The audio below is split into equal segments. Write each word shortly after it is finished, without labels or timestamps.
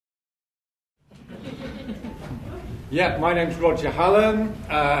Yeah, my name's Roger Hallam.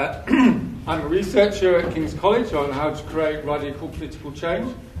 I'm a researcher at King's College on how to create radical political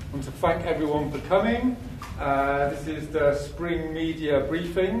change. I want to thank everyone for coming. This is the spring media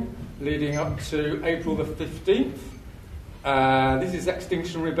briefing leading up to April the 15th. This is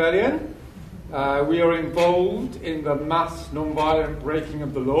Extinction Rebellion. We are involved in the mass non-violent breaking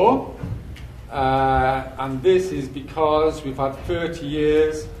of the law. And this is because we've had 30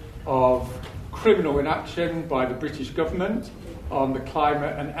 years of criminal inaction by the British government on the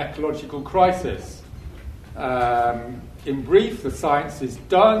climate and ecological crisis. In brief, the science is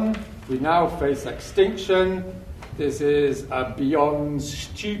done. We now face extinction. This is a beyond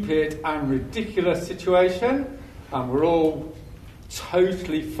stupid and ridiculous situation, and we're all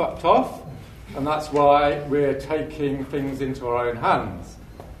totally fucked off, and that's why we're taking things into our own hands.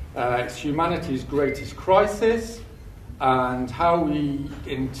 It's humanity's greatest crisis, and how we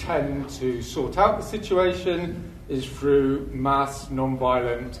intend to sort out the situation is through mass,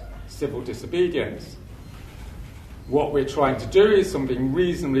 non-violent civil disobedience. What we're trying to do is something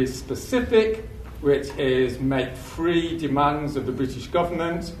reasonably specific, which is make 3 demands of the British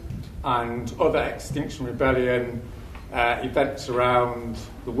government and other Extinction Rebellion events around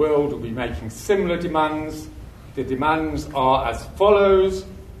the world will be making similar demands. The demands are as follows: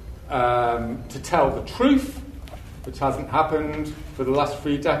 to tell the truth, which hasn't happened for the last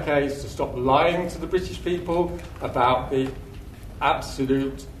 3 decades, to stop lying to the British people about the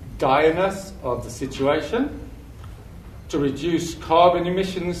absolute direness of the situation, to reduce carbon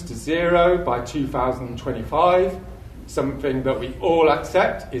emissions to 0 by 2025, something that we all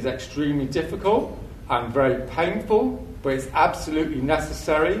accept is extremely difficult and very painful, but it's absolutely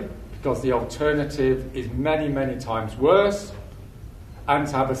necessary because the alternative is many, many times worse, and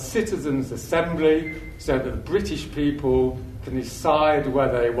to have a citizens' assembly so that the British people can decide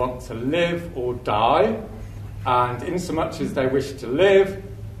whether they want to live or die, and in so much as they wish to live,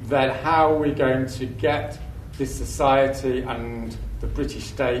 then how are we going to get this society and the British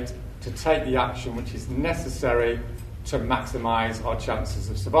state to take the action which is necessary to maximise our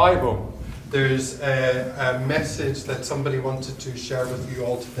chances of survival. There's a message that somebody wanted to share with you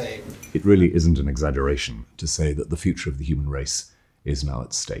all today. It really isn't an exaggeration to say that the future of the human race is now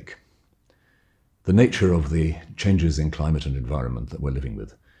at stake. The nature of the changes in climate and environment that we're living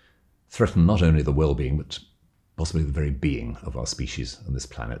with threaten not only the well-being, but possibly the very being of our species and this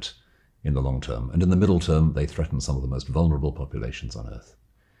planet in the long term. And in the middle term, they threaten some of the most vulnerable populations on Earth.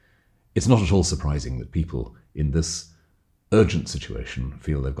 It's not at all surprising that people in this urgent situation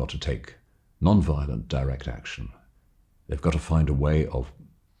feel they've got to take non-violent direct action. They've got to find a way of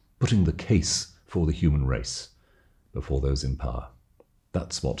putting the case for the human race before those in power.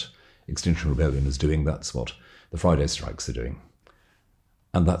 That's what Extinction Rebellion is doing. That's what the Friday strikes are doing.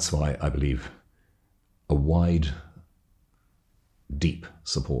 And that's why I believe a wide, deep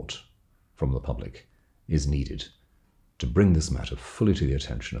support from the public is needed to bring this matter fully to the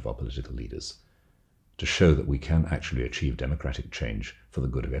attention of our political leaders, to show that we can actually achieve democratic change for the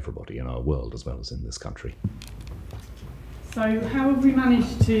good of everybody in our world as well as in this country. So how have we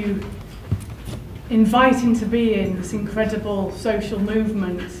managed to invite into being this incredible social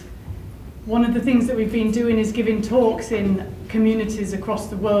movement? One of the things that we've been doing is giving talks in communities across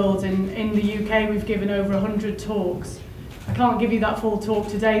the world. In the UK, we've given over 100 talks. I can't give you that full talk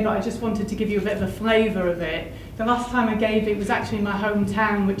today, but I just wanted to give you a bit of a flavour of it. The last time I gave it was actually in my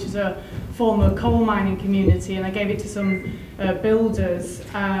hometown, which is a former coal mining community, and I gave it to some builders.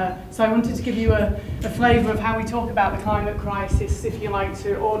 So I wanted to give you a flavour of how we talk about the climate crisis, if you like,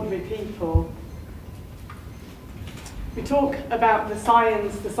 to ordinary people. We talk about the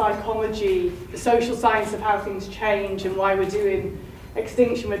science, the psychology, the social science of how things change and why we're doing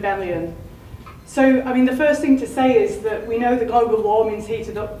Extinction Rebellion. So, I mean, the first thing to say is that we know that global warming's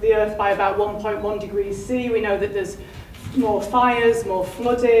heated up the Earth by about 1.1 degrees C. We know that there's more fires, more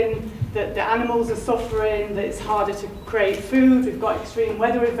flooding, that the animals are suffering, that it's harder to create food, we've got extreme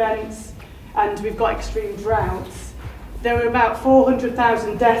weather events, and we've got extreme droughts. There are about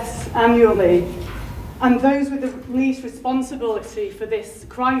 400,000 deaths annually. And those with the least responsibility for this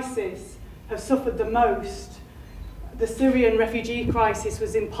crisis have suffered the most. The Syrian refugee crisis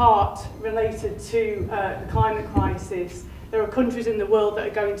was in part related to the climate crisis. There are countries in the world that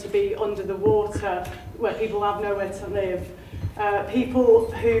are going to be under the water, where people have nowhere to live.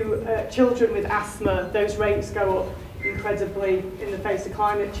 Children with asthma, those rates go up incredibly in the face of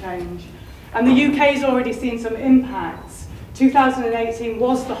climate change. And the UK's already seen some impacts. 2018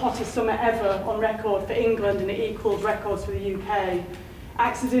 was the hottest summer ever on record for England, and it equalled records for the UK.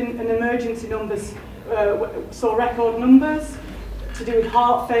 Accident and emergency numbers saw record numbers to do with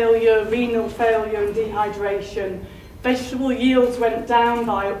heart failure, renal failure and dehydration. Vegetable yields went down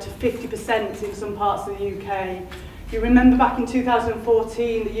by up to 50% in some parts of the UK. You remember back in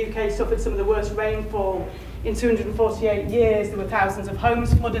 2014, the UK suffered some of the worst rainfall in 248 years. There were thousands of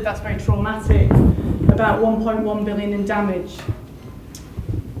homes flooded. That's very traumatic. About 1.1 billion in damage.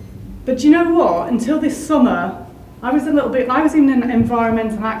 But do you know what? Until this summer, I was even an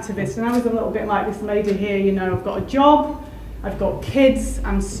environmental activist, and I was a little bit like this lady here. You know, I've got a job, I've got kids,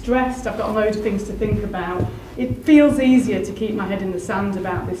 I'm stressed, I've got a load of things to think about. It feels easier to keep my head in the sand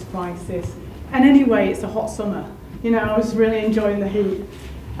about this crisis. And anyway, it's a hot summer. You know, I was really enjoying the heat.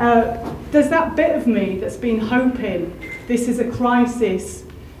 There's that bit of me that's been hoping this is a crisis.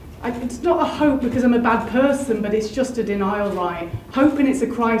 It's not a hope because I'm a bad person, but it's just a denial, right? Hoping it's a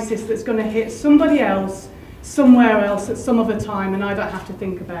crisis that's going to hit somebody else, somewhere else, at some other time, and I don't have to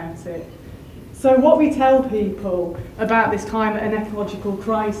think about it. So what we tell people about this climate and ecological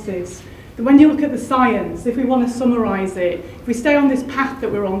crisis, that when you look at the science, if we want to summarise it, if we stay on this path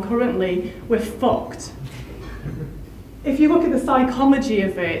that we're on currently, we're fucked. If you look at the psychology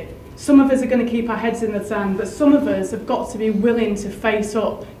of it, some of us are going to keep our heads in the sand, but some of us have got to be willing to face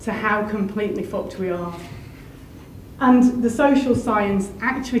up to how completely fucked we are. And the social science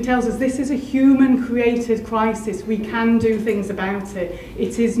actually tells us this is a human-created crisis. We can do things about it.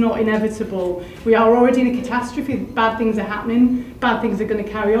 It is not inevitable. We are already in a catastrophe. Bad things are happening. Bad things are going to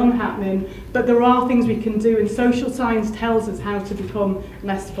carry on happening. But there are things we can do, and social science tells us how to become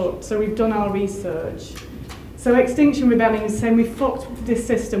less fucked. So we've done our research. So Extinction Rebellion is saying we've fucked this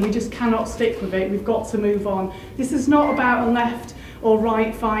system, we just cannot stick with it, we've got to move on. This is not about a left or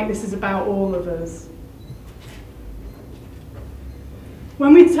right fight, this is about all of us.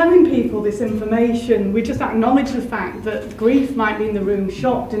 When we're telling people this information, we just acknowledge the fact that grief might be in the room,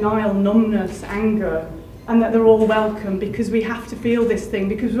 shock, denial, numbness, anger, and that they're all welcome because we have to feel this thing,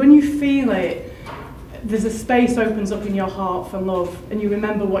 because when you feel it, there's a space opens up in your heart for love, and you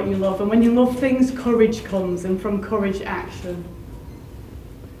remember what you love. And when you love things, courage comes, and from courage, action.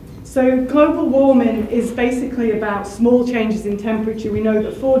 So global warming is basically about small changes in temperature. We know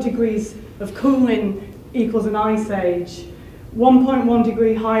that 4 degrees of cooling equals an ice age. 1.1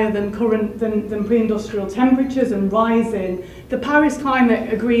 degree higher than pre-industrial temperatures and rising. The Paris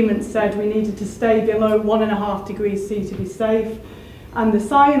Climate Agreement said we needed to stay below 1.5 degrees C to be safe. And the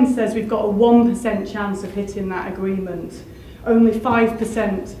science says we've got a 1% chance of hitting that agreement. Only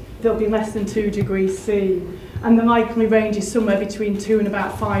 5% there'll be less than 2 degrees C. And the likely range is somewhere between 2 and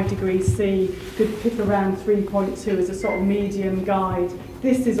about 5 degrees C. Could pick around 3.2 as a sort of medium guide.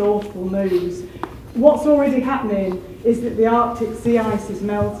 This is awful news. What's already happening is that the Arctic sea ice is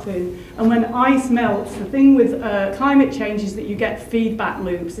melting. And when ice melts, the thing with climate change is that you get feedback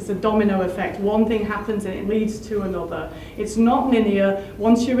loops. It's a domino effect. One thing happens and it leads to another. It's not linear.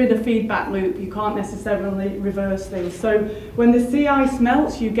 Once you're in a feedback loop, you can't necessarily reverse things. So when the sea ice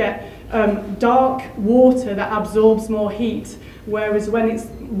melts, you get dark water that absorbs more heat, whereas when it's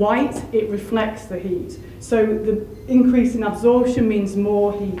white, it reflects the heat. So the increase in absorption means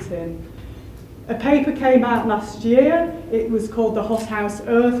more heating. A paper came out last year, it was called the Hothouse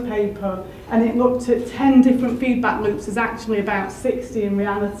Earth paper, and it looked at 10 different feedback loops. There's actually about 60 in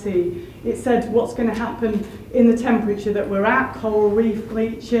reality. It said what's going to happen in the temperature that we're at, coral reef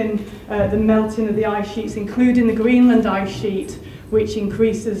bleaching, the melting of the ice sheets, including the Greenland ice sheet, which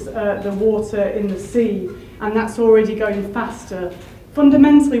increases the water in the sea, and that's already going faster.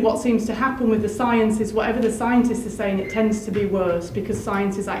 Fundamentally, what seems to happen with the science is whatever the scientists are saying, it tends to be worse because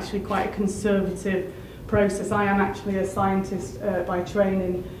science is actually quite a conservative process. I am actually a scientist by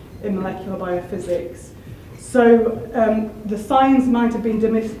training in molecular biophysics. So the science might have been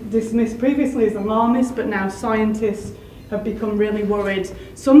dismissed previously as alarmist, but now scientists have become really worried.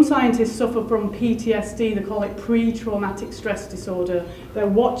 Some scientists suffer from PTSD, they call it pre-traumatic stress disorder. They're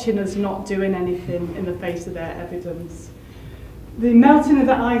watching us not doing anything in the face of their evidence. The melting of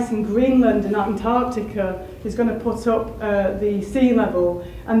the ice in Greenland and Antarctica is going to put up the sea level,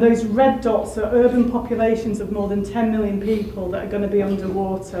 and those red dots are urban populations of more than 10 million people that are going to be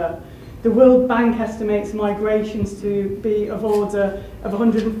underwater. The World Bank estimates migrations to be of order of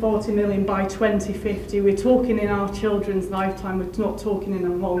 140 million by 2050. We're talking in our children's lifetime, we're not talking in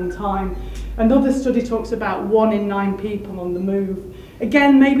a long time. Another study talks about 1 in 9 people on the move.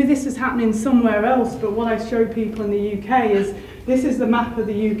 Again, maybe this is happening somewhere else, but what I show people in the UK is this is the map of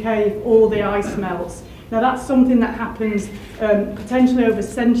the UK if all the ice melts. Now that's something that happens potentially over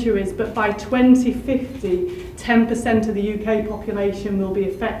centuries, but by 2050, 10% of the UK population will be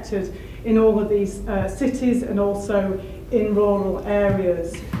affected in all of these cities and also in rural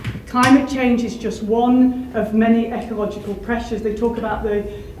areas. Climate change is just one of many ecological pressures. They talk about the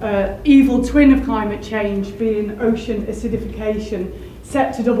evil twin of climate change being ocean acidification,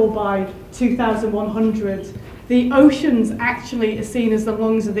 set to double by 2100. The oceans actually are seen as the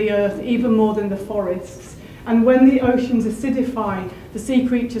lungs of the earth, even more than the forests. And when the oceans acidify, the sea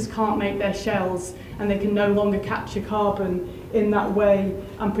creatures can't make their shells, and they can no longer capture carbon in that way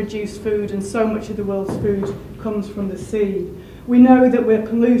and produce food, and so much of the world's food comes from the sea. We know that we're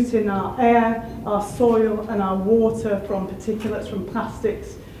polluting our air, our soil and our water from particulates from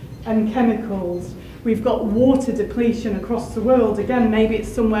plastics and chemicals. We've got water depletion across the world. Again, maybe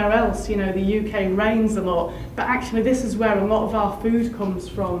it's somewhere else, you know, the UK rains a lot, but actually this is where a lot of our food comes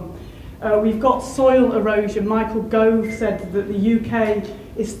from. We've got soil erosion. Michael Gove said that the UK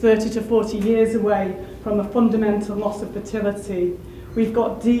is 30 to 40 years away from a fundamental loss of fertility. We've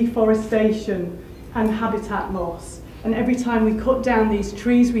got deforestation and habitat loss. And every time we cut down these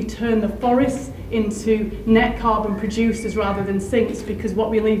trees, we turn the forests into net carbon producers rather than sinks, because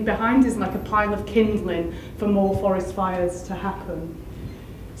what we leave behind is like a pile of kindling for more forest fires to happen.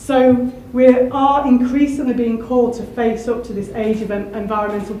 So we are increasingly being called to face up to this age of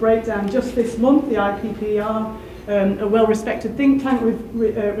environmental breakdown. Just this month, the IPPR, a well-respected think tank,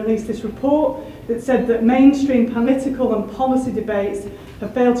 released this report that said that mainstream political and policy debates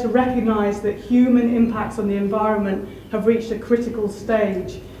have failed to recognise that human impacts on the environment have reached a critical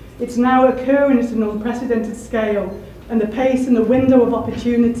stage. It's now occurring at an unprecedented scale, and the pace and the window of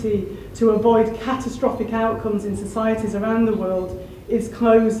opportunity to avoid catastrophic outcomes in societies around the world is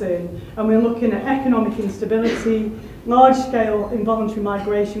closing, and we're looking at economic instability, large-scale involuntary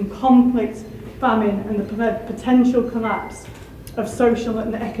migration, conflict, famine, and the potential collapse of social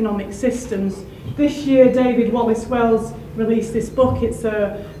and economic systems. This year, David Wallace Wells released this book. It's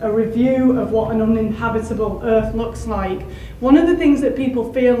a review of what an uninhabitable Earth looks like. One of the things that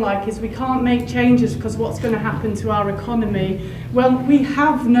people feel like is we can't make changes because what's going to happen to our economy? Well, we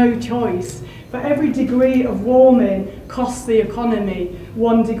have no choice. For every degree of warming costs the economy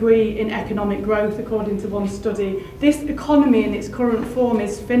 1 degree in economic growth, according to one study. This economy in its current form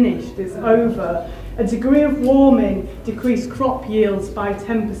is finished, it's over. A degree of warming decreased crop yields by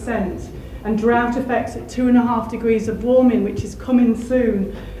 10%, and drought effects at 2.5 degrees of warming, which is coming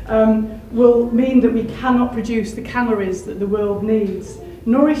soon, will mean that we cannot produce the calories that the world needs.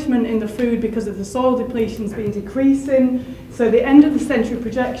 Nourishment in the food, because of the soil depletion, has been decreasing. So the end of the century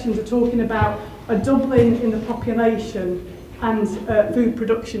projections are talking about a doubling in the population and food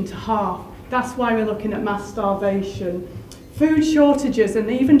production to half. That's why we're looking at mass starvation. Food shortages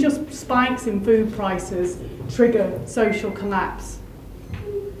and even just spikes in food prices trigger social collapse.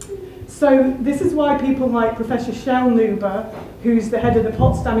 So this is why people like Professor Schellnhuber, who's the head of the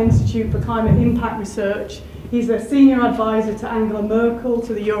Potsdam Institute for Climate Impact Research, he's a senior advisor to Angela Merkel,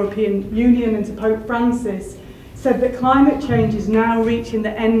 to the European Union and to Pope Francis, said that climate change is now reaching the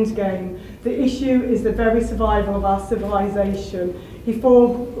end game. The issue is the very survival of our civilization. He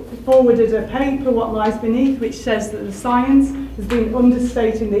forwarded a paper, What Lies Beneath, which says that the science has been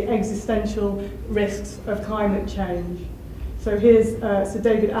understating the existential risks of climate change. So here's Sir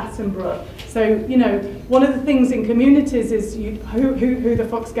David Attenborough. So, you know, one of the things in communities is who the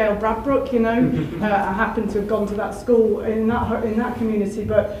fuck's Gail Bradbrook, you know? I happen to have gone to that school in that community,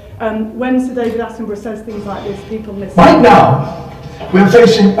 but when Sir David Attenborough says things like this, people listen. Right now, we're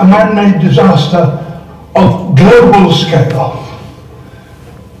facing a man-made disaster of global scale.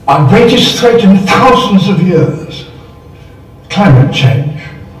 Our greatest threat in thousands of years, climate change.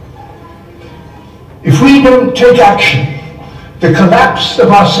 If we don't take action, the collapse of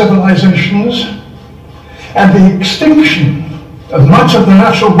our civilizations and the extinction of much of the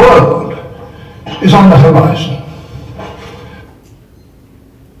natural world is on the horizon.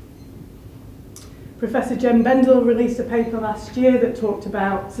 Professor Jem Bendell released a paper last year that talked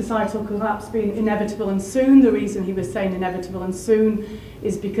about societal collapse being inevitable and soon. The reason he was saying inevitable and soon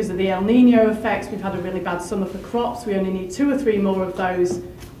is because of the El Nino effects. We've had a really bad summer for crops. We only need 2 or 3 more of those.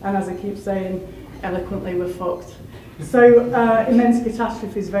 And as I keep saying, eloquently, we're fucked. So immense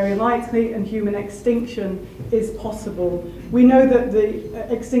catastrophe is very likely and human extinction is possible. We know that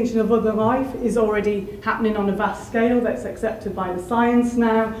the extinction of other life is already happening on a vast scale that's accepted by the science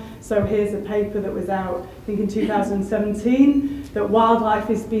now. So here's a paper that was out, I think in 2017, that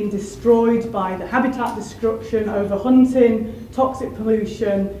wildlife is being destroyed by the habitat destruction, overhunting, toxic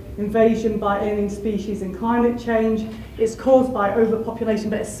pollution, invasion by alien species and climate change. It's caused by overpopulation,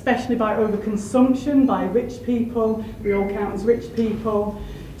 but especially by overconsumption by rich people. We all count as rich people.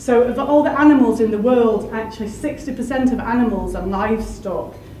 So of all the animals in the world, actually 60% of animals are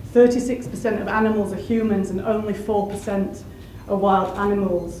livestock, 36% of animals are humans, and only 4% are wild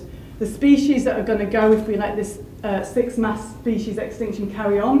animals. The species that are going to go if we let this 6 mass species extinction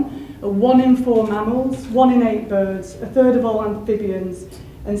carry on, 1 in 4 mammals, 1 in 8 birds, 1/3 of all amphibians,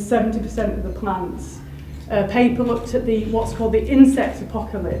 and 70% of the plants. A paper looked at what's called the insect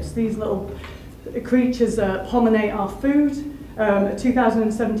apocalypse. These little creatures pollinate our food. A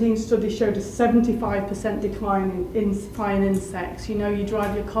 2017 study showed a 75% decline in flying insects. You know, you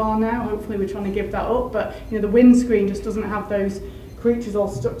drive your car now, hopefully we're trying to give that up, but you know, the windscreen just doesn't have those creatures all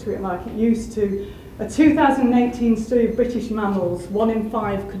stuck to it like it used to. A 2018 study of British mammals, 1 in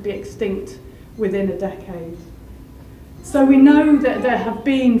 5 could be extinct within a decade. So we know that there have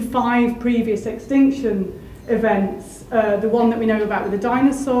been 5 previous extinction events. The one that we know about with the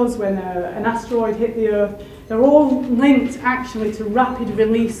dinosaurs, when an asteroid hit the Earth, they're all linked actually to rapid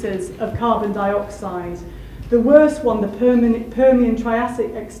releases of carbon dioxide. The worst one, the Permian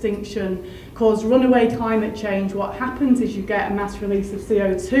Triassic extinction, caused runaway climate change. What happens is you get a mass release of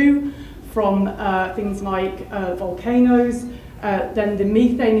CO2 from things like volcanoes, then the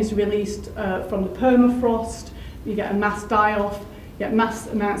methane is released from the permafrost, you get a mass die-off, you get mass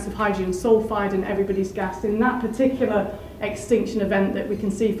amounts of hydrogen sulfide and everybody's gassed. In that particular extinction event that we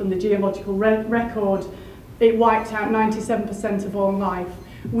can see from the geological record, it wiped out 97% of all life.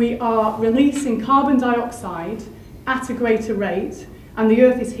 We are releasing carbon dioxide at a greater rate, and the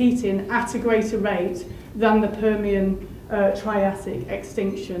Earth is heating at a greater rate than the Permian Triassic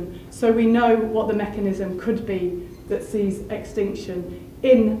extinction. So we know what the mechanism could be that sees extinction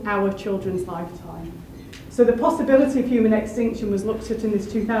in our children's lifetime. So the possibility of human extinction was looked at in this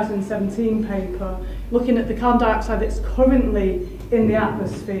 2017 paper, looking at the carbon dioxide that's currently in the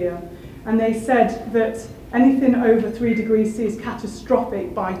atmosphere. And they said that anything over 3 degrees C is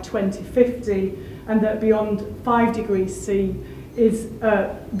catastrophic by 2050, and that beyond 5 degrees C is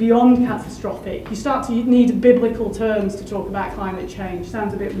beyond catastrophic. You start to need biblical terms to talk about climate change.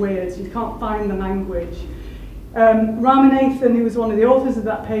 Sounds a bit weird, so you can't find the language. Ramanathan, who was one of the authors of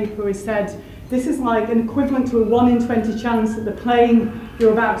that paper, has said, this is like an equivalent to a 1 in 20 chance that the plane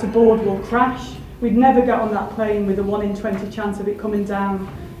you're about to board will crash. We'd never get on that plane with a 1 in 20 chance of it coming down,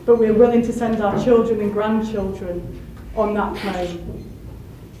 but we're willing to send our children and grandchildren on that plane.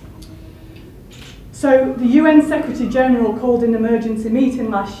 So the UN Secretary General called an emergency meeting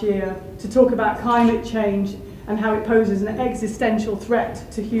last year to talk about climate change and how it poses an existential threat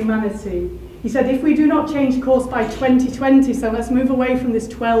to humanity. He said, if we do not change course by 2020, so let's move away from this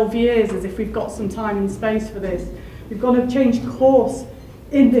 12 years as if we've got some time and space for this. We've got to change course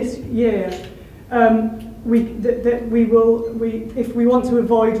in this year. If we want to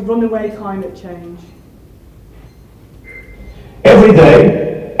avoid runaway climate change. Every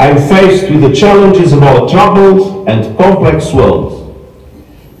day, I'm faced with the challenges of our troubled and complex world,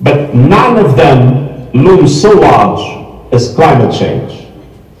 but none of them loom so large as climate change.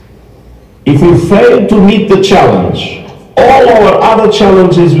 If we fail to meet the challenge, all our other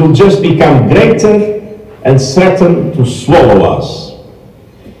challenges will just become greater and threaten to swallow us.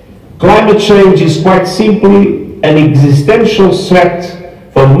 Climate change is quite simply an existential threat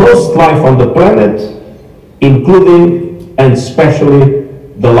for most life on the planet, including and especially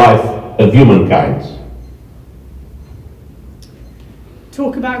the life of humankind.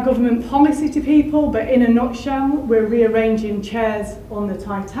 Talk about government policy to people, but in a nutshell, we're rearranging chairs on the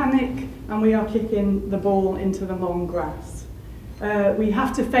Titanic and we are kicking the ball into the long grass. We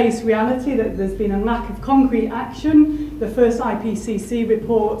have to face reality that there's been a lack of concrete action. The first IPCC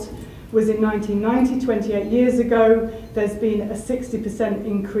report was in 1990, 28 years ago. There's been a 60%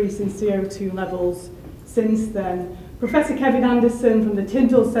 increase in CO2 levels since then. Professor Kevin Anderson from the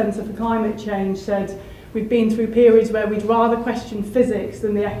Tyndall Centre for Climate Change said, we've been through periods where we'd rather question physics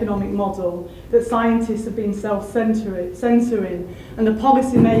than the economic model, that scientists have been self-censoring, and the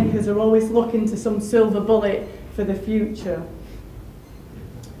policymakers are always looking to some silver bullet for the future.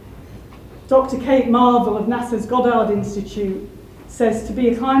 Dr. Kate Marvel of NASA's Goddard Institute says to be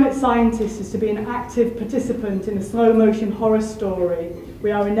a climate scientist is to be an active participant in a slow-motion horror story.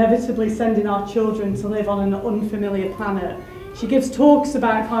 We are inevitably sending our children to live on an unfamiliar planet. She gives talks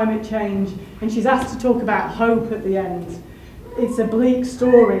about climate change, and she's asked to talk about hope at the end. It's a bleak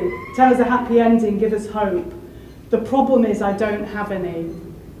story. Tell us a happy ending, give us hope. The problem is I don't have any.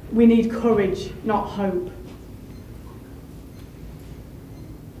 We need courage, not hope.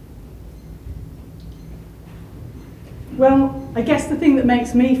 Well, I guess the thing that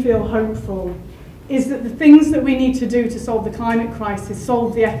makes me feel hopeful is that the things that we need to do to solve the climate crisis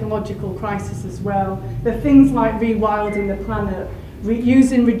solve the ecological crisis as well. There are things like rewilding the planet,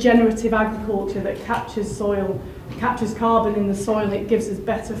 using regenerative agriculture that captures carbon in the soil, it gives us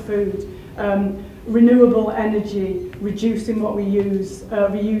better food. renewable energy, reducing what we use,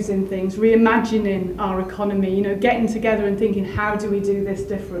 reusing things, reimagining our economy, you know, getting together and thinking, how do we do this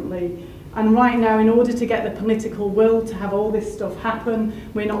differently? And right now, in order to get the political will to have all this stuff happen,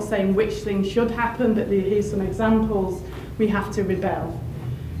 we're not saying which things should happen, but here's some examples, we have to rebel.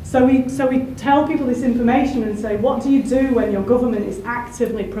 So we tell people this information and say, what do you do when your government is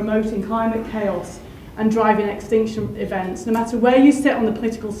actively promoting climate chaos and driving extinction events? No matter where you sit on the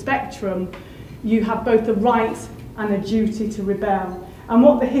political spectrum, you have both the right and a duty to rebel. And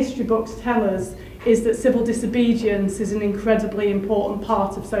what the history books tell us is that civil disobedience is an incredibly important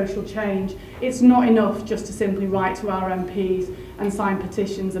part of social change. It's not enough just to simply write to our MPs and sign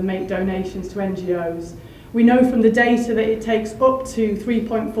petitions and make donations to NGOs. We know from the data that it takes up to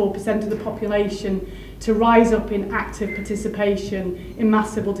 3.4% of the population to rise up in active participation in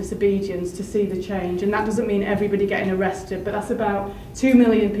mass civil disobedience to see the change. And that doesn't mean everybody getting arrested, but that's about 2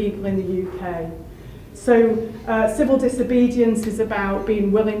 million people in the UK. So civil disobedience is about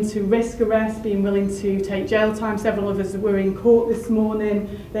being willing to risk arrest, being willing to take jail time. Several of us were in court this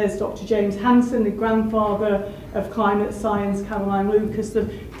morning. There's Dr. James Hansen, the grandfather of climate science, Caroline Lucas.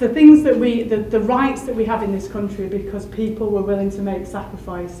 The things that the rights that we have in this country are because people were willing to make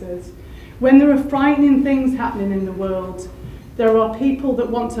sacrifices. When there are frightening things happening in the world, there are people that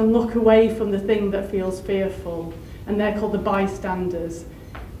want to look away from the thing that feels fearful, and they're called the bystanders.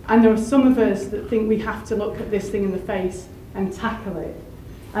 And there are some of us that think we have to look at this thing in the face and tackle it.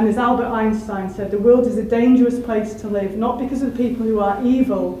 And as Albert Einstein said, the world is a dangerous place to live, not because of the people who are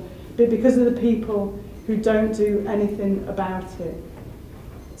evil, but because of the people who don't do anything about it.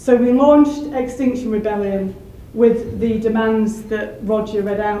 So we launched Extinction Rebellion with the demands that Roger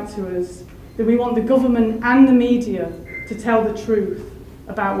read out to us, that we want the government and the media to tell the truth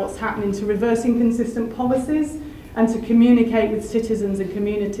about what's happening, to reverse inconsistent policies, and to communicate with citizens and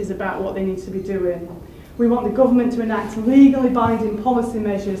communities about what they need to be doing. We want the government to enact legally binding policy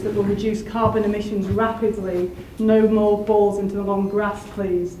measures that will reduce carbon emissions rapidly. No more balls into the long grass,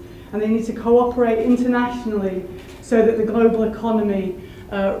 please. And they need to cooperate internationally so that the global economy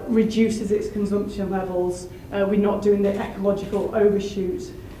reduces its consumption levels. We're not doing the ecological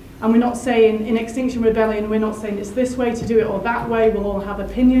overshoot. And we're not saying, in Extinction Rebellion, we're not saying it's this way to do it or that way. We'll all have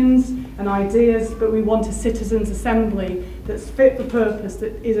opinions and ideas, but we want a citizens' assembly that's fit for purpose,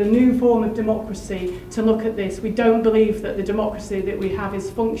 that is a new form of democracy to look at this. We don't believe that the democracy that we have is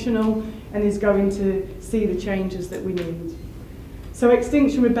functional and is going to see the changes that we need. So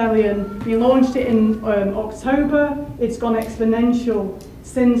Extinction Rebellion, we launched it in October. It's gone exponential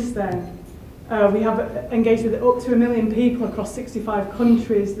since then. We have engaged with up to 1 million people across 65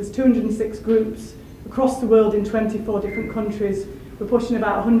 countries. There's 206 groups across the world in 24 different countries. We're pushing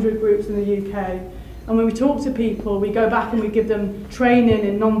about 100 groups in the UK. And when we talk to people, we go back and we give them training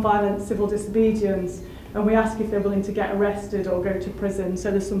in non-violent civil disobedience, and we ask if they're willing to get arrested or go to prison. So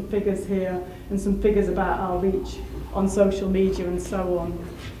there's some figures here and some figures about our reach on social media and so on.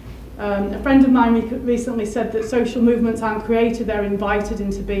 A friend of mine recently said that social movements aren't created, they're invited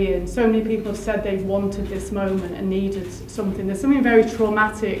into being. So many people have said they've wanted this moment and needed something. There's something very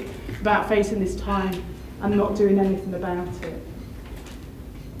traumatic about facing this time and not doing anything about it.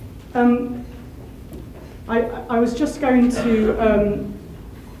 I was just going to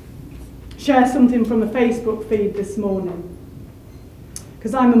share something from a Facebook feed this morning,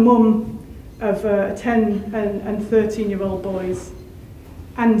 because I'm a mum of 10 and 13-year-old boys.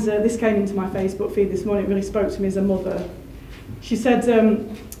 And this came into my Facebook feed this morning. It really spoke to me as a mother. She said,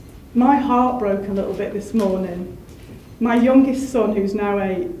 my heart broke a little bit this morning. My youngest son, who's now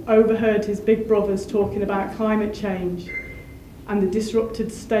 8, overheard his big brothers talking about climate change and the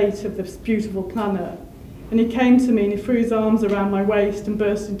disrupted state of this beautiful planet. And he came to me and he threw his arms around my waist and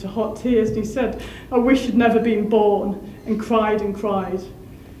burst into hot tears. And he said, I wish I'd never been born, and cried and cried.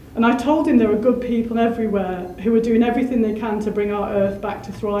 And I told him there are good people everywhere who are doing everything they can to bring our earth back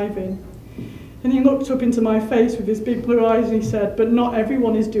to thriving. And he looked up into my face with his big blue eyes and he said, but not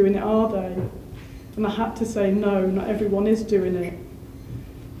everyone is doing it, are they? And I had to say, no, not everyone is doing it.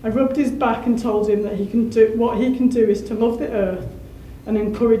 I rubbed his back and told him that what he can do is to love the earth and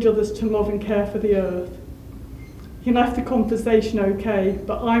encourage others to love and care for the earth. He left the conversation okay,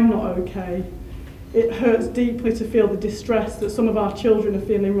 but I'm not okay. It hurts deeply to feel the distress that some of our children are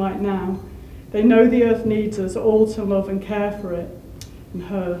feeling right now. They know the earth needs us all to love and care for it and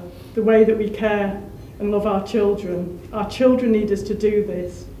her, the way that we care and love our children. Our children need us to do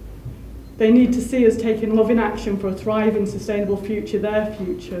this. They need to see us taking loving action for a thriving, sustainable future, their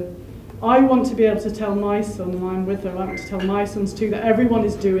future. I want to be able to tell my son, and I'm with her, I want to tell my sons too, that everyone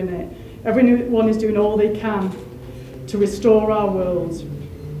is doing it. Everyone is doing all they can to restore our world.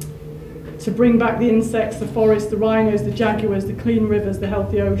 to bring back the insects, the forests, the rhinos, the jaguars, the clean rivers, the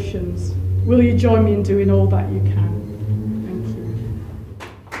healthy oceans. Will you join me in doing all that you can? Thank you.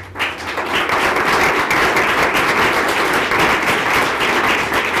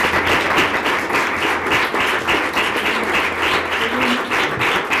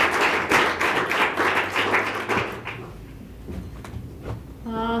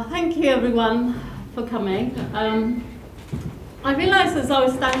 Thank you everyone for coming. I realised as I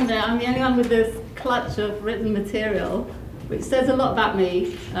was standing there, I'm the only one with this clutch of written material, which says a lot about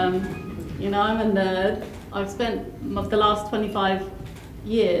me. You know, I'm a nerd. I've spent the last 25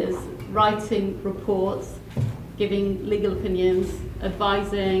 years writing reports, giving legal opinions,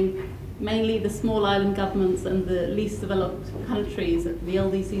 advising mainly the small island governments and the least developed countries, the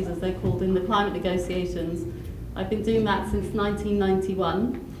LDCs as they're called, in the climate negotiations. I've been doing that since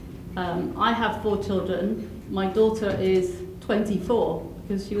 1991. I have 4 children. My daughter is 24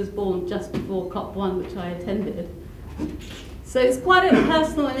 because she was born just before COP1, which I attended. So it's quite a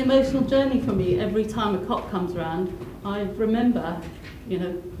personal and emotional journey for me every time a COP comes around. I remember, you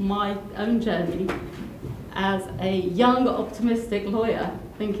know, my own journey as a young, optimistic lawyer,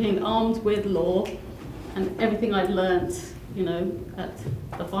 thinking armed with law and everything I'd learnt, you know, at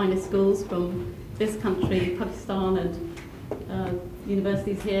the finest schools from this country, Pakistan, and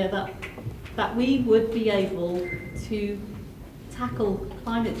universities here, that we would be able to tackle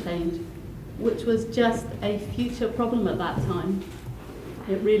climate change, which was just a future problem at that time.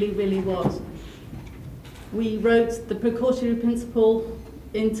 It really, really was. We wrote the precautionary principle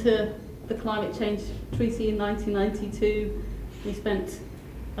into the climate change treaty in 1992. We spent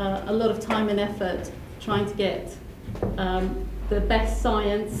a lot of time and effort trying to get the best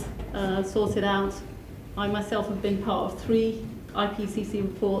science sorted out. I myself have been part of 3 IPCC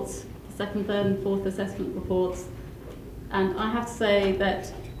reports, the 2nd, 3rd and 4th assessment reports, and I have to say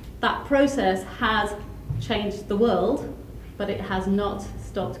that that process has changed the world, but it has not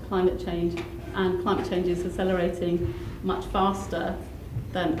stopped climate change, and climate change is accelerating much faster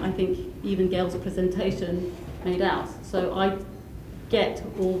than I think even Gail's presentation made out. So I get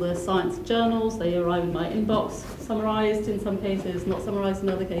all the science journals, they arrive in my inbox, summarised in some cases, not summarised in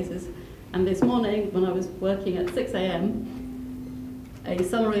other cases. And this morning, when I was working at 6 a.m, a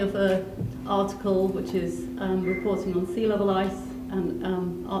summary of an article which is reporting on sea level ice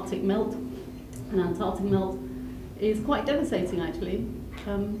and Arctic melt and Antarctic melt is quite devastating actually.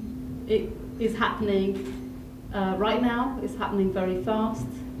 It is happening right now, it's happening very fast,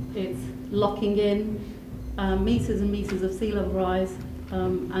 it's locking in metres and metres of sea level rise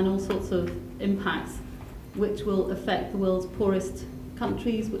and all sorts of impacts which will affect the world's poorest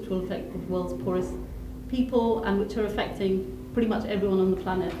countries, which will affect the world's poorest people, and which are affecting pretty much everyone on the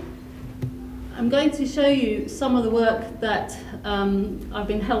planet. I'm going to show you some of the work that I've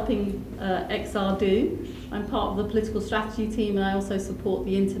been helping XR do. I'm part of the political strategy team and I also support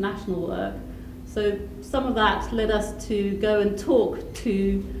the international work. So some of that led us to go and talk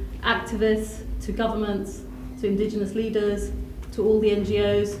to activists, to governments, to indigenous leaders, to all the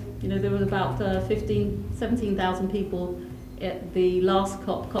NGOs. You know, there were about 17,000 people at the last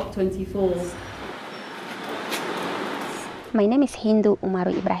COP, COP24. My name is Hindu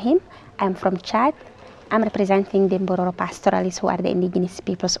Umaru Ibrahim. I'm from Chad. I'm representing the Mbororo pastoralists, who are the indigenous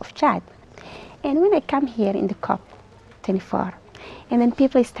peoples of Chad. And when I come here in the COP24, and then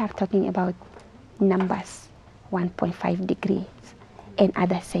people start talking about numbers, 1.5 degrees, and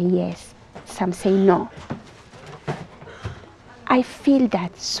others say yes, some say no. I feel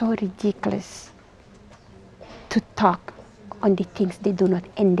that so ridiculous to talk on the things they do not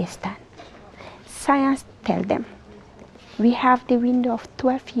understand. Science tells them we have the window of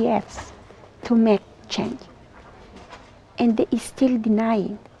 12 years to make change, and they is still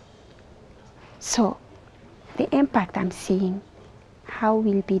denying. So the impact I'm seeing, how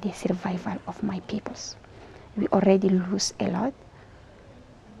will be the survival of my peoples? We already lose a lot.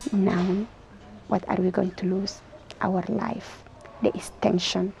 Now, what are we going to lose? Our life, the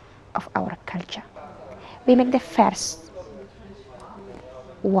extinction of our culture. We make the first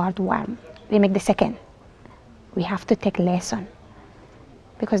world war, we make the second. We have to take lesson,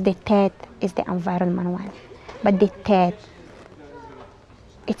 because the third is the environment one, but the third,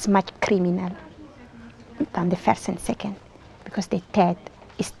 it's much criminal than the first and second, because the third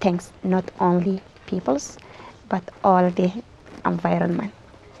is thanks not only peoples, but all the environment.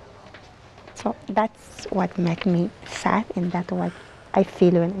 So that's what makes me sad, and that's what I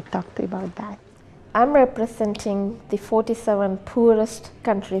feel when I talk about that. I'm representing the 47 poorest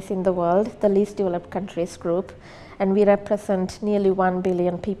countries in the world, the least developed countries group, and we represent nearly 1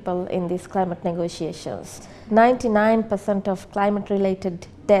 billion people in these climate negotiations. 99% of climate-related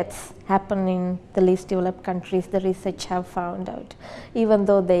deaths happen in the least developed countries, the research have found out, even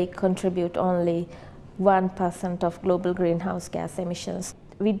though they contribute only 1% of global greenhouse gas emissions.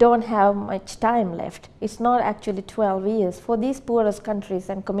 We don't have much time left. It's not actually 12 years. For these poorest countries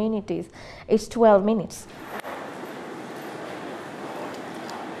and communities, it's 12 minutes.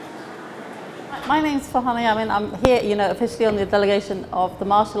 My name's Fahani. I'm here, officially on the delegation of the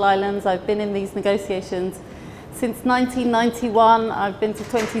Marshall Islands. I've been in these negotiations since 1991. I've been to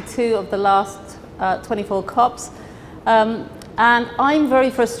 22 of the last 24 COPs. And I'm very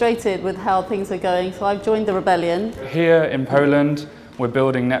frustrated with how things are going, so I've joined the rebellion. Here in Poland, we're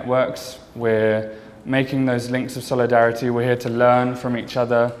building networks, we're making those links of solidarity. We're here to learn from each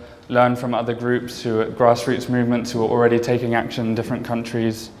other, learn from other groups who are grassroots movements who are already taking action in different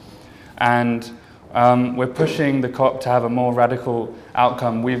countries. And we're pushing the COP to have a more radical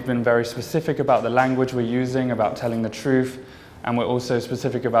outcome. We've been very specific about the language we're using, about telling the truth, and we're also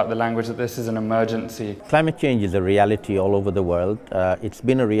specific about the language that this is an emergency. Climate change is a reality all over the world. It's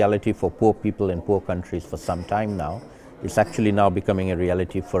been a reality for poor people in poor countries for some time now. It's actually now becoming a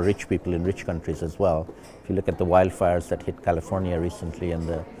reality for rich people in rich countries as well. If you look at the wildfires that hit California recently and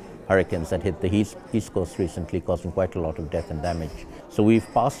the hurricanes that hit the East Coast recently, causing quite a lot of death and damage. So we've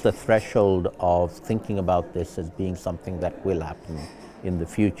passed the threshold of thinking about this as being something that will happen in the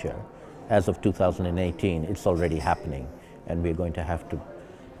future. As of 2018, it's already happening, and we're going to have to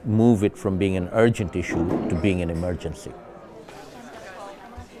move it from being an urgent issue to being an emergency.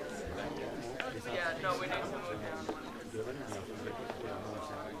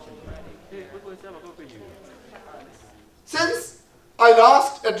 Since I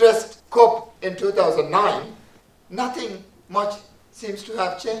last addressed COP in 2009, nothing much seems to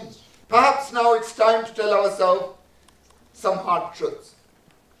have changed. Perhaps now it's time to tell ourselves some hard truths.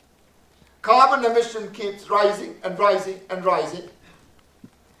 Carbon emission keeps rising and rising and rising,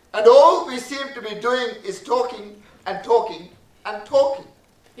 and all we seem to be doing is talking and talking and talking.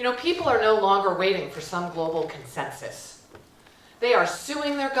 You know, people are no longer waiting for some global consensus. They are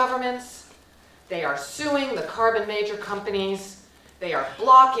suing their governments, they are suing the carbon major companies, they are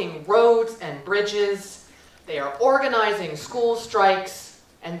blocking roads and bridges, they are organizing school strikes,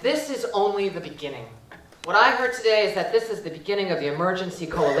 and this is only the beginning. What I heard today is that this is the beginning of the emergency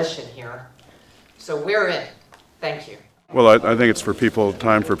coalition here. So we're in. Thank you. Well, I think it's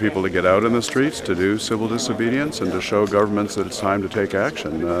time for people to get out in the streets, to do civil disobedience, and to show governments that it's time to take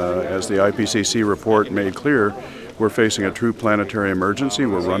action. As the IPCC report made clear, we're facing a true planetary emergency.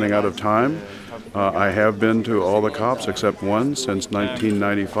 We're running out of time. I have been to all the COPs except one since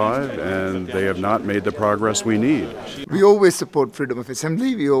 1995, and they have not made the progress we need. We always support freedom of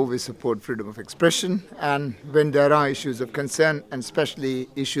assembly, we always support freedom of expression, and when there are issues of concern, and especially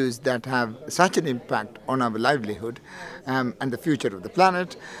issues that have such an impact on our livelihood and the future of the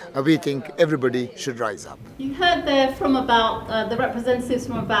planet, we think everybody should rise up. You heard there from about the representatives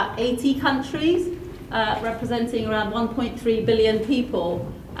from about 80 countries, representing around 1.3 billion people,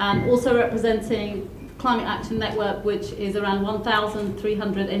 and also representing Climate Action Network, which is around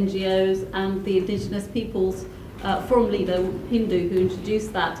 1,300 NGOs, and the Indigenous Peoples Forum leader, Hindu, who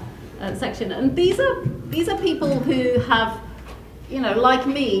introduced that section. And these are people who have, like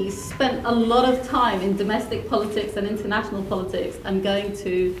me, spent a lot of time in domestic politics and international politics and going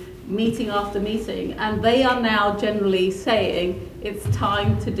to meeting after meeting, and they are now generally saying it's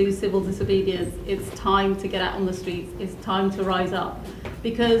time to do civil disobedience, it's time to get out on the streets, it's time to rise up.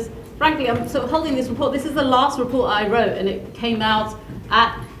 Because frankly, I'm sort of holding this report, this is the last report I wrote, and it came out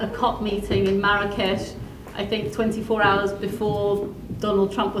at a COP meeting in Marrakesh, I think 24 hours before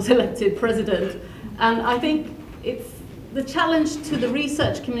Donald Trump was elected president. And I think it's the challenge to the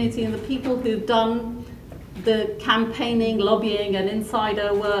research community and the people who've done the campaigning, lobbying, and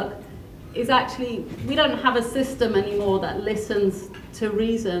insider work is actually, we don't have a system anymore that listens to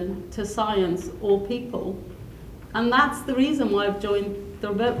reason, to science, or people. And that's the reason why I've joined the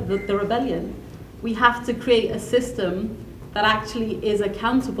rebellion. We have to create a system that actually is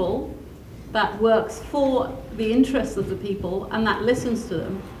accountable, that works for the interests of the people, and that listens to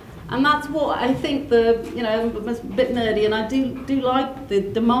them. And that's what I think I'm a bit nerdy, and I do like the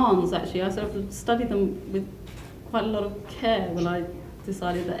demands, actually. I sort of studied them with quite a lot of care when I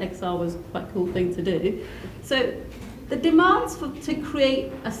decided that XR was quite a cool thing to do. So the demands to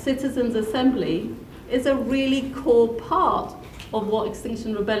create a citizens' assembly is a really core part of what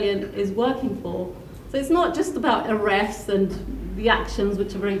Extinction Rebellion is working for. So it's not just about arrests and the actions,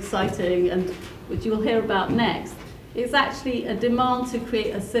 which are very exciting and which you'll hear about next. It's actually a demand to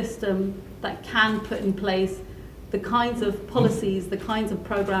create a system that can put in place the kinds of policies, the kinds of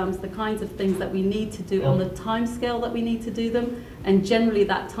programs, the kinds of things that we need to do on the time scale that we need to do them. And generally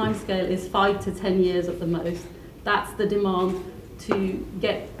that time scale is 5 to 10 years at the most. That's the demand to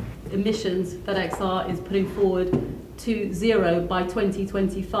get emissions that XR is putting forward to zero by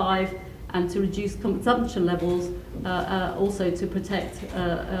 2025, and to reduce consumption levels, also to protect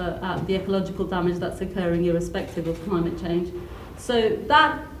the ecological damage that's occurring irrespective of climate change. So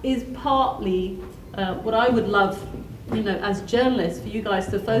that is partly what I would love, as journalists, for you guys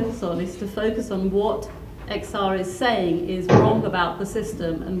to focus on, is to focus on what XR is saying is wrong about the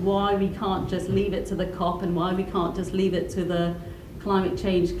system, and why we can't just leave it to the COP, and why we can't just leave it to the Climate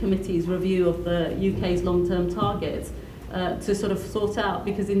Change Committee's review of the UK's long-term targets to sort of sort out,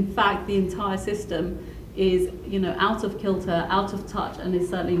 because in fact the entire system is out of kilter, out of touch, and is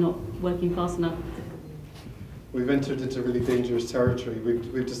certainly not working fast enough. We've entered into really dangerous territory.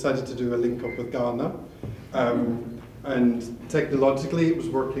 We've decided to do a link up with Ghana, and technologically it was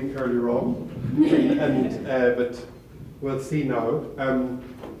working earlier on, but we'll see now.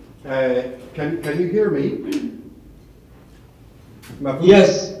 Can you hear me?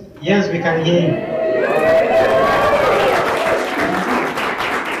 Yes, we can hear you.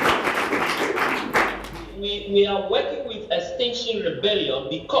 We are working with Extinction Rebellion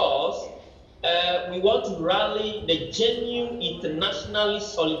because we want to rally the genuine international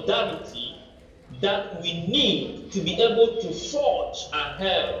solidarity that we need to be able to forge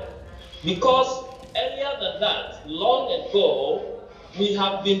ahead. Because earlier than that, long ago, we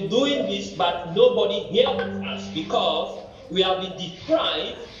have been doing this, but nobody hears us because we have been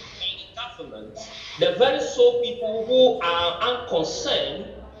deprived by the government, the very sole people who are unconcerned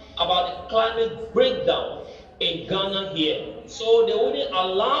about the climate breakdown in Ghana here. So they wouldn't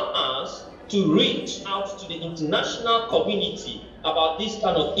allow us to reach out to the international community about these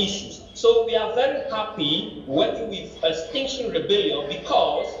kind of issues. So we are very happy working with Extinction Rebellion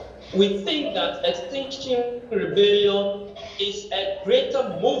because we think that Extinction Rebellion is a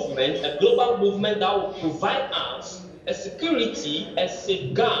greater movement, a global movement that will provide us a security, a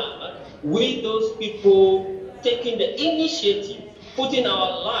safeguard with those people taking the initiative, putting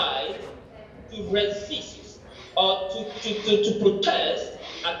our life to resist or to protest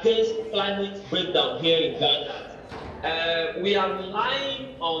against climate breakdown here in Ghana. We are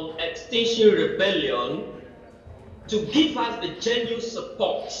relying on Extinction Rebellion to give us the genuine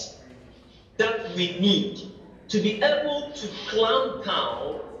support that we need to be able to clamp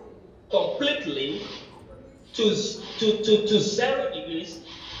down completely to 0 degrees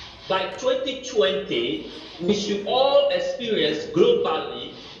by 2020. We should all experience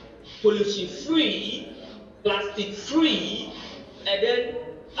globally pollution-free, plastic-free, and then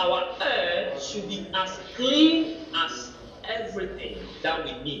our air should be as clean as everything that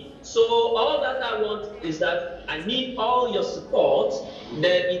we need. So all that I want is that I need all your support,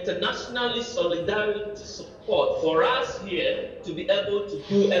 the international solidarity support for us here to be able to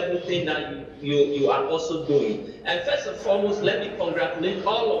do everything that you are also doing. And first and foremost, let me congratulate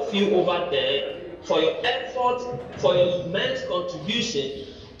all of you over there for your effort, for your immense contribution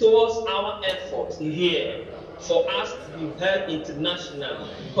towards our efforts here for us to be heard internationally.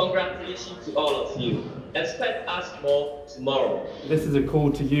 Congratulations to all of you. Expect us more tomorrow. This is a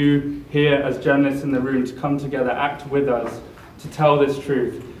call to you here as journalists in the room to come together, act with us, to tell this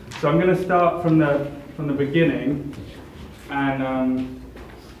truth. So I'm going to start from the beginning, and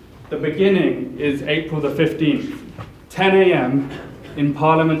the beginning is April the 15th. 10 a.m. in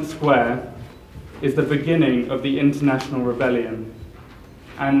Parliament Square is the beginning of the International Rebellion.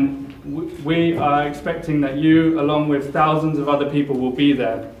 And we are expecting that you, along with thousands of other people, will be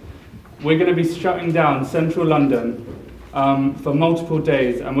there. We're going to be shutting down central London for multiple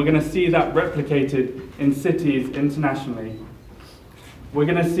days, and we're going to see that replicated in cities internationally. We're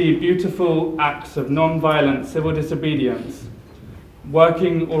going to see beautiful acts of non-violent civil disobedience,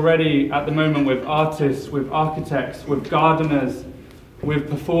 working already at the moment with artists, with architects, with gardeners, with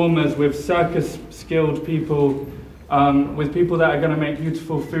performers, with circus-skilled people, with people that are going to make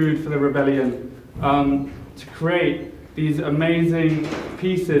beautiful food for the rebellion, to create these amazing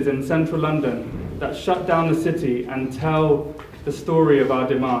pieces in central London that shut down the city and tell the story of our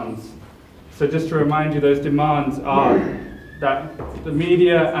demands. So just to remind you, those demands are that the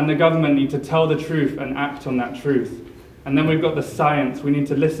media and the government need to tell the truth and act on that truth. And then we've got the science. We need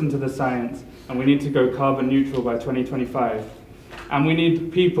to listen to the science, and we need to go carbon neutral by 2025. And we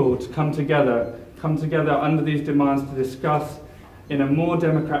need people to come together under these demands to discuss in a more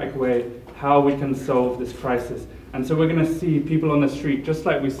democratic way how we can solve this crisis. And so we're going to see people on the street, just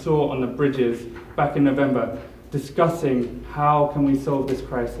like we saw on the bridges back in November, discussing how can we solve this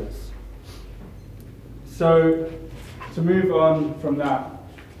crisis. So to move on from that,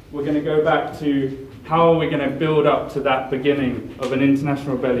 we're going to go back to how are we going to build up to that beginning of an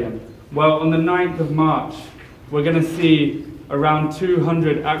international rebellion. Well, on the 9th of March, we're going to see around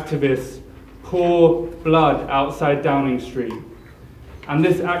 200 activists pour blood outside Downing Street. And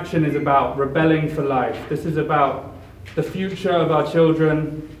this action is about rebelling for life. This is about the future of our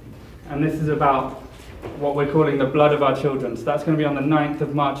children, and this is about what we're calling the blood of our children. So that's going to be on the 9th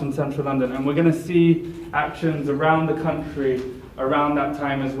of March in central London. And we're going to see actions around the country around that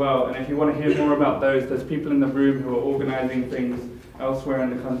time as well. And if you want to hear more about those, there's people in the room who are organising things elsewhere in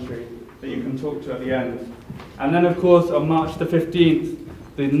the country that you can talk to at the end. And then, of course, on March the 15th,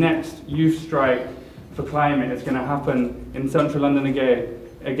 the next youth strike for climate is going to happen in central London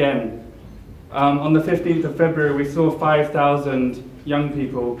again. On the 15th of February, we saw 5,000 young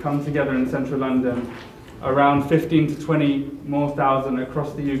people come together in central London, around 15 to 20 more thousand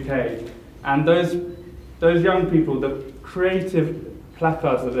across the UK. And those young people, the creative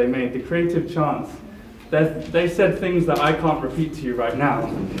placards that they made, the creative chants, they said things that I can't repeat to you right now.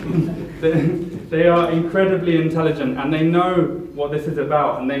 They are incredibly intelligent, and they know what this is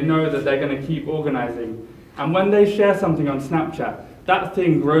about, and they know that they're going to keep organising. And when they share something on Snapchat, that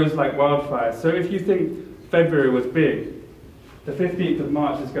thing grows like wildfire. So if you think February was big, the 15th of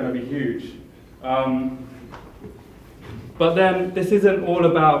March is going to be huge. But then this isn't all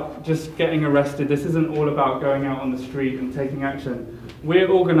about just getting arrested. This isn't all about going out on the street and taking action. We're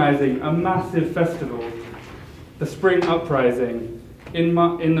organising a massive festival, the Spring Uprising, in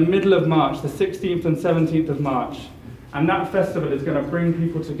the middle of March, the 16th and 17th of March. And that festival is going to bring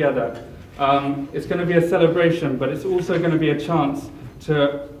people together. It's going to be a celebration, but it's also going to be a chance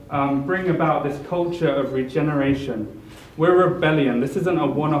to bring about this culture of regeneration. We're a rebellion. This isn't a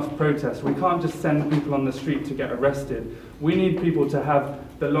one-off protest. We can't just send people on the street to get arrested. We need people to have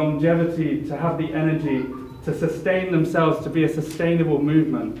the longevity, to have the energy, to sustain themselves, to be a sustainable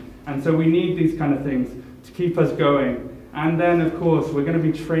movement. And so we need these kind of things to keep us going. And then, of course, we're going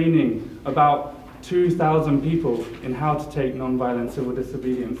to be training about 2,000 people in how to take non-violent civil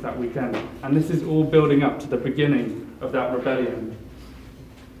disobedience that weekend. And this is all building up to the beginning of that rebellion.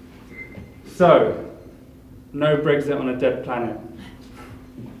 So, no Brexit on a dead planet.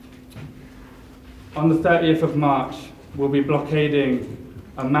 On the 30th of March, we'll be blockading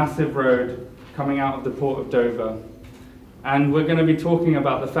a massive road coming out of the port of Dover. And we're going to be talking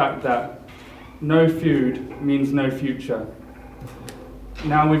about the fact that no food means no future.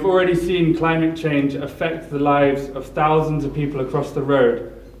 Now, we've already seen climate change affect the lives of thousands of people across the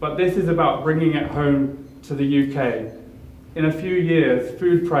road, but this is about bringing it home to the UK. In a few years,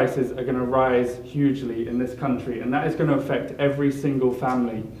 food prices are going to rise hugely in this country, and that is going to affect every single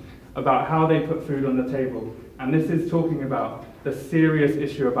family about how they put food on the table. And this is talking about the serious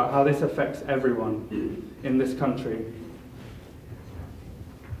issue about how this affects everyone in this country.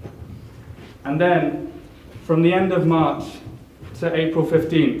 And then, from the end of March to April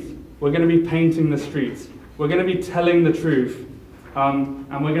 15th, we're going to be painting the streets. We're going to be telling the truth. And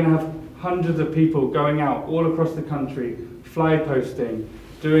we're going to have hundreds of people going out all across the country, fly posting,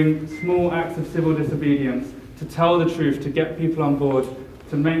 doing small acts of civil disobedience to tell the truth, to get people on board,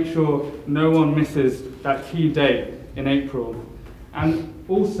 to make sure no one misses that key date in April. And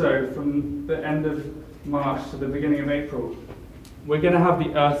also, from the end of March to the beginning of April, we're going to have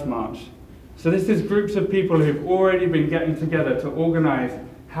the Earth March. So this is groups of people who've already been getting together to organise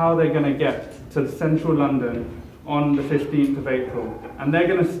how they're going to get to central London on the 15th of April. And they're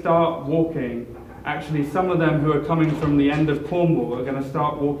going to start walking. Actually, some of them who are coming from the end of Cornwall are going to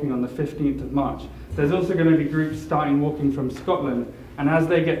start walking on the 15th of March. There's also going to be groups starting walking from Scotland, and as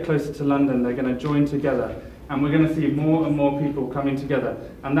they get closer to London, they're going to join together. And we're going to see more and more people coming together.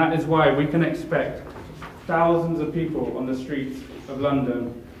 And that is why we can expect thousands of people on the streets of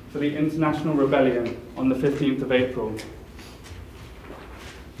London for the International Rebellion on the 15th of April.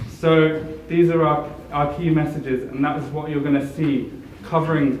 So these are our key messages, and that is what you're going to see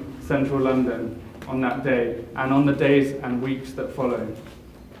covering central London on that day and on the days and weeks that follow.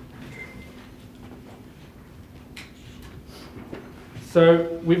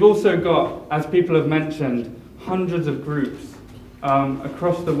 So we've also got, as people have mentioned, hundreds of groups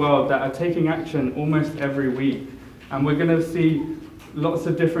across the world that are taking action almost every week. And we're going to see lots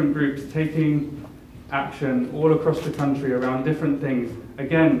of different groups taking action all across the country around different things.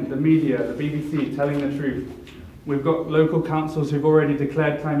 Again, the media, the BBC, telling the truth. We've got local councils who've already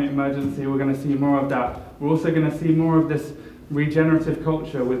declared climate emergency. We're going to see more of that. We're also going to see more of this regenerative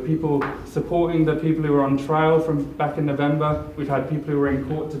culture with people supporting the people who are on trial from back in November. We've had people who are in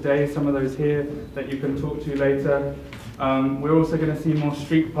court today, some of those here that you can talk to later. We're also going to see more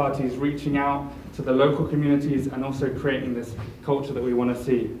street parties reaching out to the local communities, and also creating this culture that we want to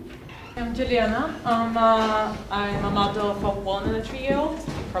see. I'm Juliana. I'm a mother of a 1 and a 3-year-old.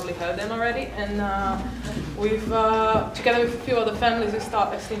 You've probably heard them already. And we've, together with a few other families, we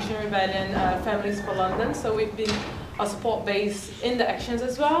start Extinction Rebellion Families for London. So we've been a support base in the actions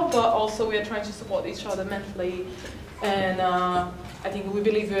as well, but also we are trying to support each other mentally. And I think we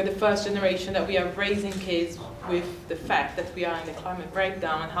believe we're the first generation that we are raising kids with the fact that we are in the climate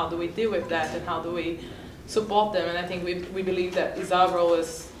breakdown, and how do we deal with that, and how do we support them. And I think we believe that it's our role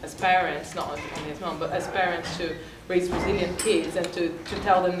as parents, not only as mom, but as parents, to raise resilient kids and to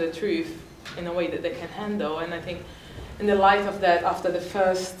tell them the truth in a way that they can handle. And I think in the light of that, after the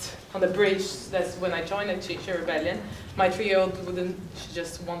first, on the bridge, that's when I joined Extinction Rebellion, my 3-year-old she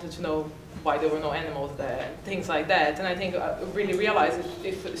just wanted to know why there were no animals there, and things like that. And I think I really realized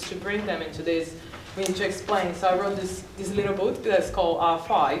if it's to bring them into this, we need to explain. So I wrote this little book that's called Our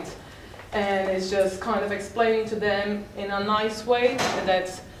Fight, and it's just kind of explaining to them in a nice way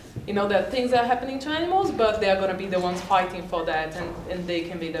that, you know, that things are happening to animals, but they are going to be the ones fighting for that, and they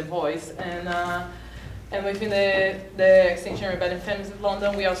can be their voice. And within the Extinction Rebellion Families of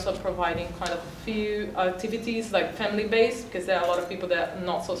London, we are also providing kind of a few activities, like family-based, because there are a lot of people that are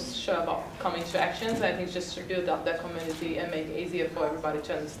not so sure about coming to actions. And I think just to build up that community and make it easier for everybody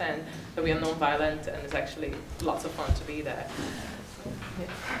to understand that we are non-violent, and it's actually lots of fun to be there.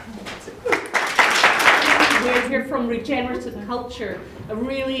 We're here from regenerative culture, a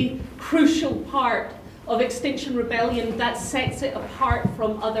really crucial part of Extinction Rebellion that sets it apart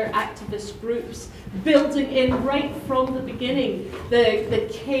from other activist groups, building in right from the beginning the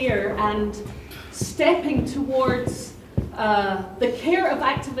care and stepping towards the care of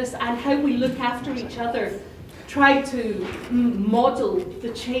activists and how we look after each other, try to model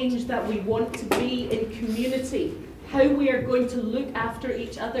the change that we want to be in community, how we are going to look after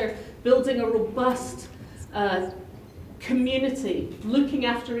each other, building a robust community, looking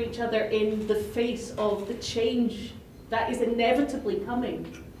after each other in the face of the change that is inevitably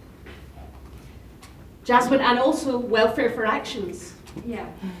coming. Jasmine, and also welfare for actions. Yeah,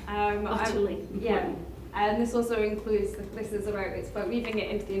 utterly important. Yeah, and this also includes, this is about, it's about weaving it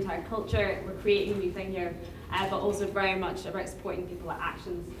into the entire culture. We're creating a new thing here, but also very much about supporting people at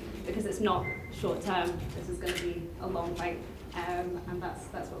actions, because it's not short term. This is going to be a long fight. And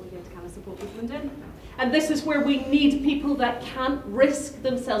that's what we're here to kind of support people in doing. And this is where we need people that can't risk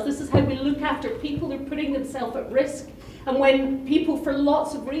themselves. This is how we look after people who are putting themselves at risk. And when people, for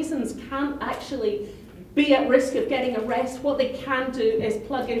lots of reasons, can't actually be at risk of getting arrested, what they can do is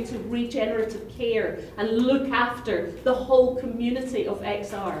plug into regenerative care and look after the whole community of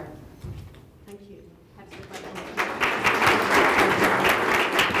XR.